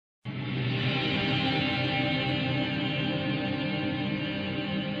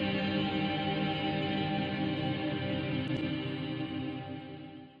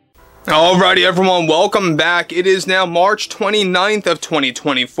Alrighty everyone, welcome back. It is now March 29th of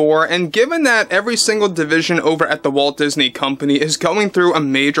 2024, and given that every single division over at the Walt Disney Company is going through a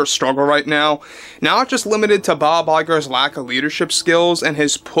major struggle right now, not just limited to Bob Iger's lack of leadership skills and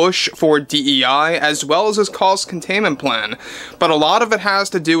his push for DEI, as well as his cost containment plan, but a lot of it has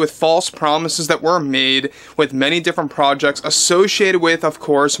to do with false promises that were made with many different projects associated with, of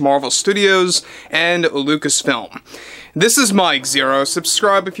course, Marvel Studios and Lucasfilm. This is Mike Zero.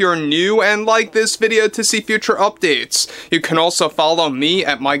 Subscribe if you're new and like this video to see future updates. You can also follow me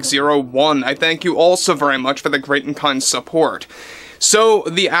at Mike01. I thank you all so very much for the great and kind support. So,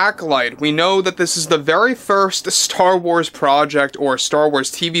 The Acolyte. We know that this is the very first Star Wars project or Star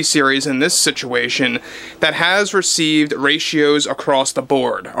Wars TV series in this situation that has received ratios across the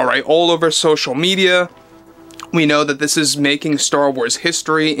board, alright, all over social media. We know that this is making Star Wars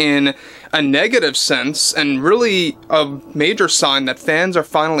history in a negative sense, and really a major sign that fans are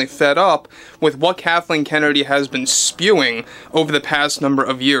finally fed up with what Kathleen Lennedy has been spewing over the past number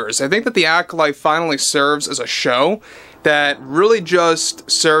of years. I think that The Acolyte finally serves as a show that really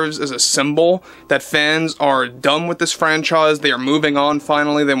just serves as a symbol that fans are done with this franchise. They are moving on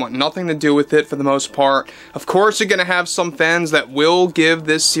finally. They want nothing to do with it for the most part. Of course, you're going to have some fans that will give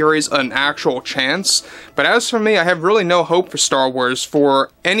this series an actual chance, but as for me, I have really no hope for Star Wars for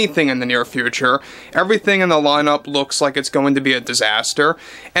anything in the near future. Everything in the lineup looks like it's going to be a disaster.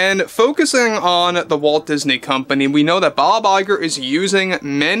 And focusing on the Walt Disney Company, we know that Bob Iger is using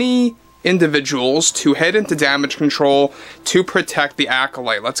many individuals to head into damage control to protect the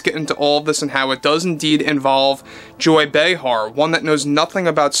Acolyte. Let's get into all of this and how it does indeed involve Joy Behar, one that knows nothing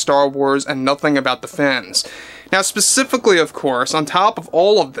about Star Wars and nothing about the fans. Now, specifically, of course, on top of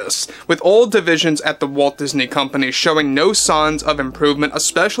all of this, with all divisions at the Walt Disney Company showing no signs of improvement,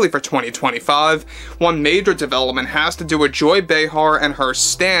 especially for 2025, one major development has to do with Joy Behar and her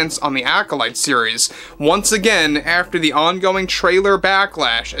stance on the Acolyte series. Once again, after the ongoing trailer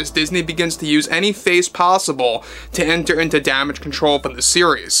backlash, as Disney begins to use any face possible to enter into damage control for the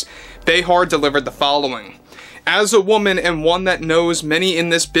series, Behar delivered the following. As a woman and one that knows many in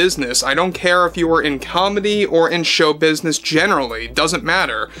this business, I don't care if you are in comedy or in show business generally, doesn't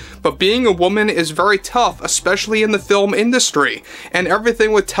matter, but being a woman is very tough, especially in the film industry and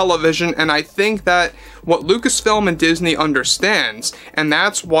everything with television, and I think that what Lucasfilm and Disney understands, and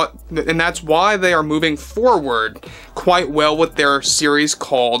that's why they are moving forward quite well with their series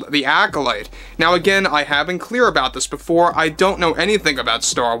called The Acolyte. Now again, I have been clear about this before, I don't know anything about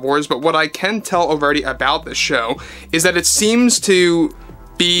Star Wars, but what I can tell already about this show is that it seems to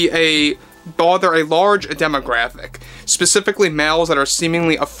be bother a large demographic, specifically males that are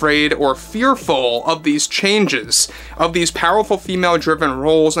seemingly afraid or fearful of these changes, of these powerful female-driven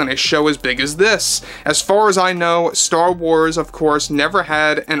roles in a show as big as this. As far as I know, Star Wars, of course, never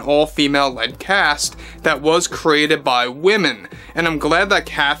had an all-female-led cast that was created by women, and I'm glad that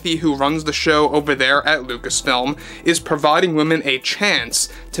Kathy, who runs the show over there at Lucasfilm, is providing women a chance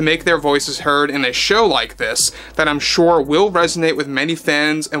to make their voices heard in a show like this that I'm sure will resonate with many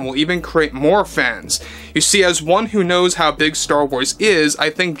fans and will even create more fans. You see, as one who knows how big Star Wars is, I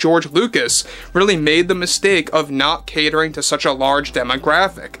think George Lucas really made the mistake of not catering to such a large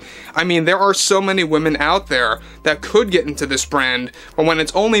demographic. I mean, there are so many women out there that could get into this brand, but when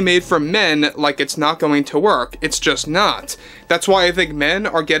it's only made for men, like it's not going to work. It's just not. That's why I think men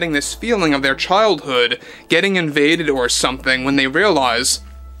are getting this feeling of their childhood getting invaded or something when they realize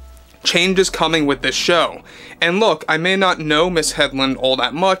change is coming with this show. And look, I may not know Miss Headland all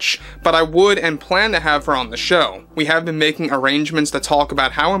that much, but I would and plan to have her on the show. We have been making arrangements to talk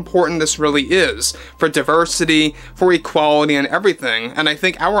about how important this really is for diversity, for equality, and everything, and I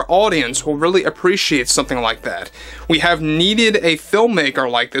think our audience will really appreciate something like that. We have needed a filmmaker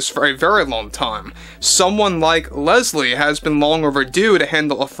like this for a very long time. Someone like Leslye has been long overdue to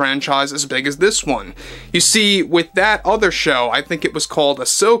handle a franchise as big as this one. You see, with that other show, I think it was called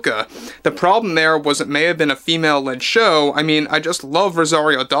Ahsoka, the problem there was it may have been a female-led show. I mean, I just love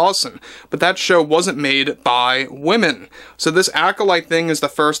Rosario Dawson, but that show wasn't made by women. So this Acolyte thing is the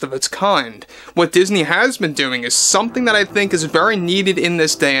first of its kind. What Disney has been doing is something that I think is very needed in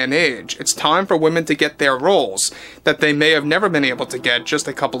this day and age. It's time for women to get their roles that they may have never been able to get just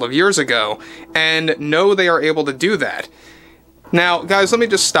a couple of years ago, and know they are able to do that. Now, guys, let me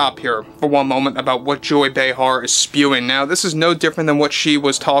just stop here for one moment about what Joy Behar is spewing. Now, this is no different than what she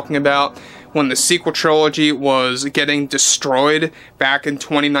was talking about when the sequel trilogy was getting destroyed back in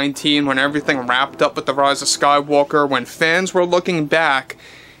 2019, when everything wrapped up with The Rise of Skywalker, when fans were looking back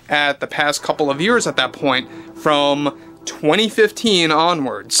at the past couple of years at that point, from 2015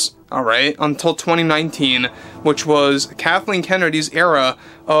 onwards. alright, until 2019, which was Kathleen Kennedy's era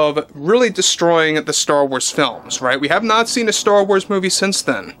of really destroying the Star Wars films, right? We have not seen a Star Wars movie since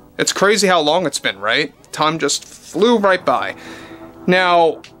then. It's crazy how long it's been, right? Time just flew right by.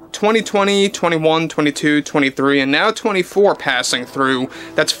 Now, 2020, 21, 22, 23, and now 24 passing through.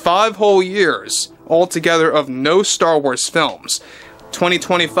 That's 5 whole years altogether of no Star Wars films.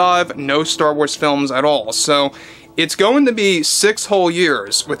 2025, no Star Wars films at all. So it's going to be 6 whole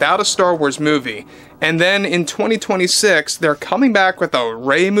years without a Star Wars movie. And then in 2026, they're coming back with a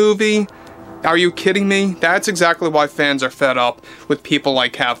Rey movie. Are you kidding me? That's exactly why fans are fed up with people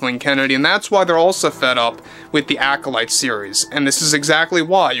like Kathleen Kennedy, and that's why they're also fed up with the Acolyte series. And this is exactly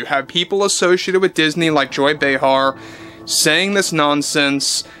why. You have people associated with Disney like Joy Behar saying this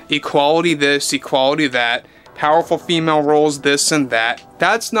nonsense, equality this, equality that, powerful female roles this and that.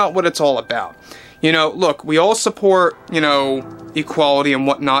 That's not what it's all about. You know, look, we all support, you know, equality and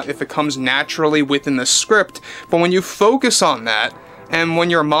whatnot if it comes naturally within the script, but when you focus on that, and when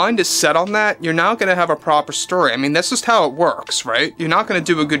your mind is set on that, you're not going to have a proper story. I mean, that's just how it works, right? You're not going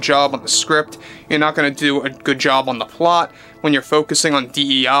to do a good job on the script. You're not going to do a good job on the plot when you're focusing on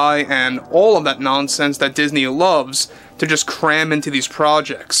DEI and all of that nonsense that Disney loves to just cram into these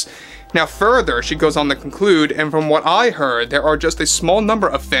projects. Now further, she goes on to conclude, and from what I heard, there are just a small number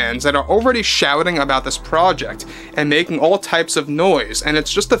of fans that are already shouting about this project and making all types of noise, and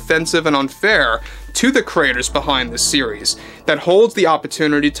it's just offensive and unfair to the creators behind this series that holds the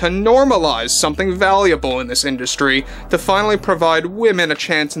opportunity to normalize something valuable in this industry to finally provide women a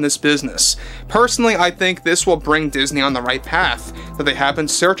chance in this business. Personally, I think this will bring Disney on the right path that they have been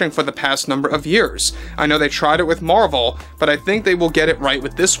searching for the past number of years. I know they tried it with Marvel, but I think they will get it right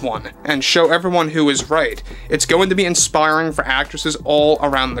with this one and show everyone who is right. It's going to be inspiring for actresses all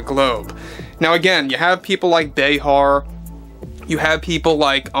around the globe. Now again, you have people like Behar, you have people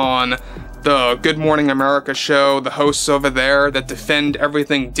like on the Good Morning America show, the hosts over there that defend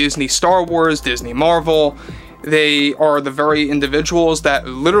everything Disney Star Wars, Disney Marvel. They are the very individuals that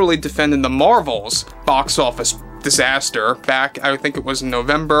literally defended the Marvel's box office disaster back, I think it was in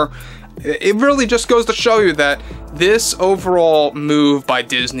November. It really just goes to show you that this overall move by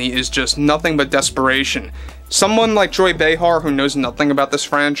Disney is just nothing but desperation. Someone like Joy Behar, who knows nothing about this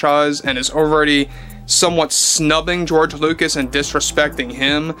franchise and is already somewhat snubbing George Lucas and disrespecting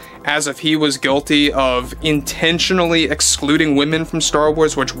him as if he was guilty of intentionally excluding women from Star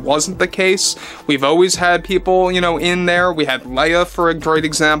Wars, which wasn't the case. We've always had people, you know, in there. We had Leia for a great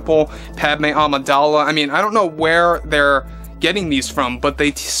example, Padme Amidala. I mean, I don't know where they're getting these from, but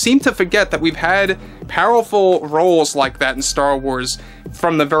they seem to forget that we've had powerful roles like that in Star Wars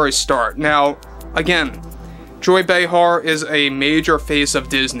from the very start. Now, again, Joy Behar is a major face of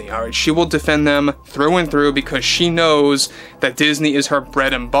Disney, alright? She will defend them through and through because she knows that Disney is her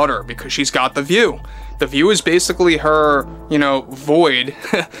bread and butter, because she's got The View. The View is basically her, you know, void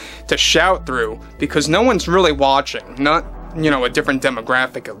to shout through, because no one's really watching. Not, you know, a different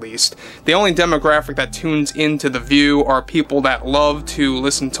demographic at least. The only demographic that tunes into The View are people that love to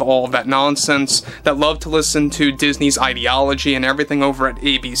listen to all of that nonsense, that love to listen to Disney's ideology and everything over at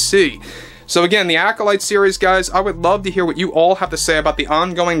ABC. So again, the Acolyte series, guys, I would love to hear what you all have to say about the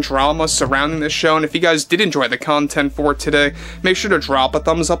ongoing drama surrounding this show, and if you guys did enjoy the content for today, make sure to drop a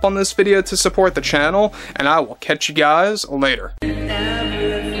thumbs up on this video to support the channel, and I will catch you guys later.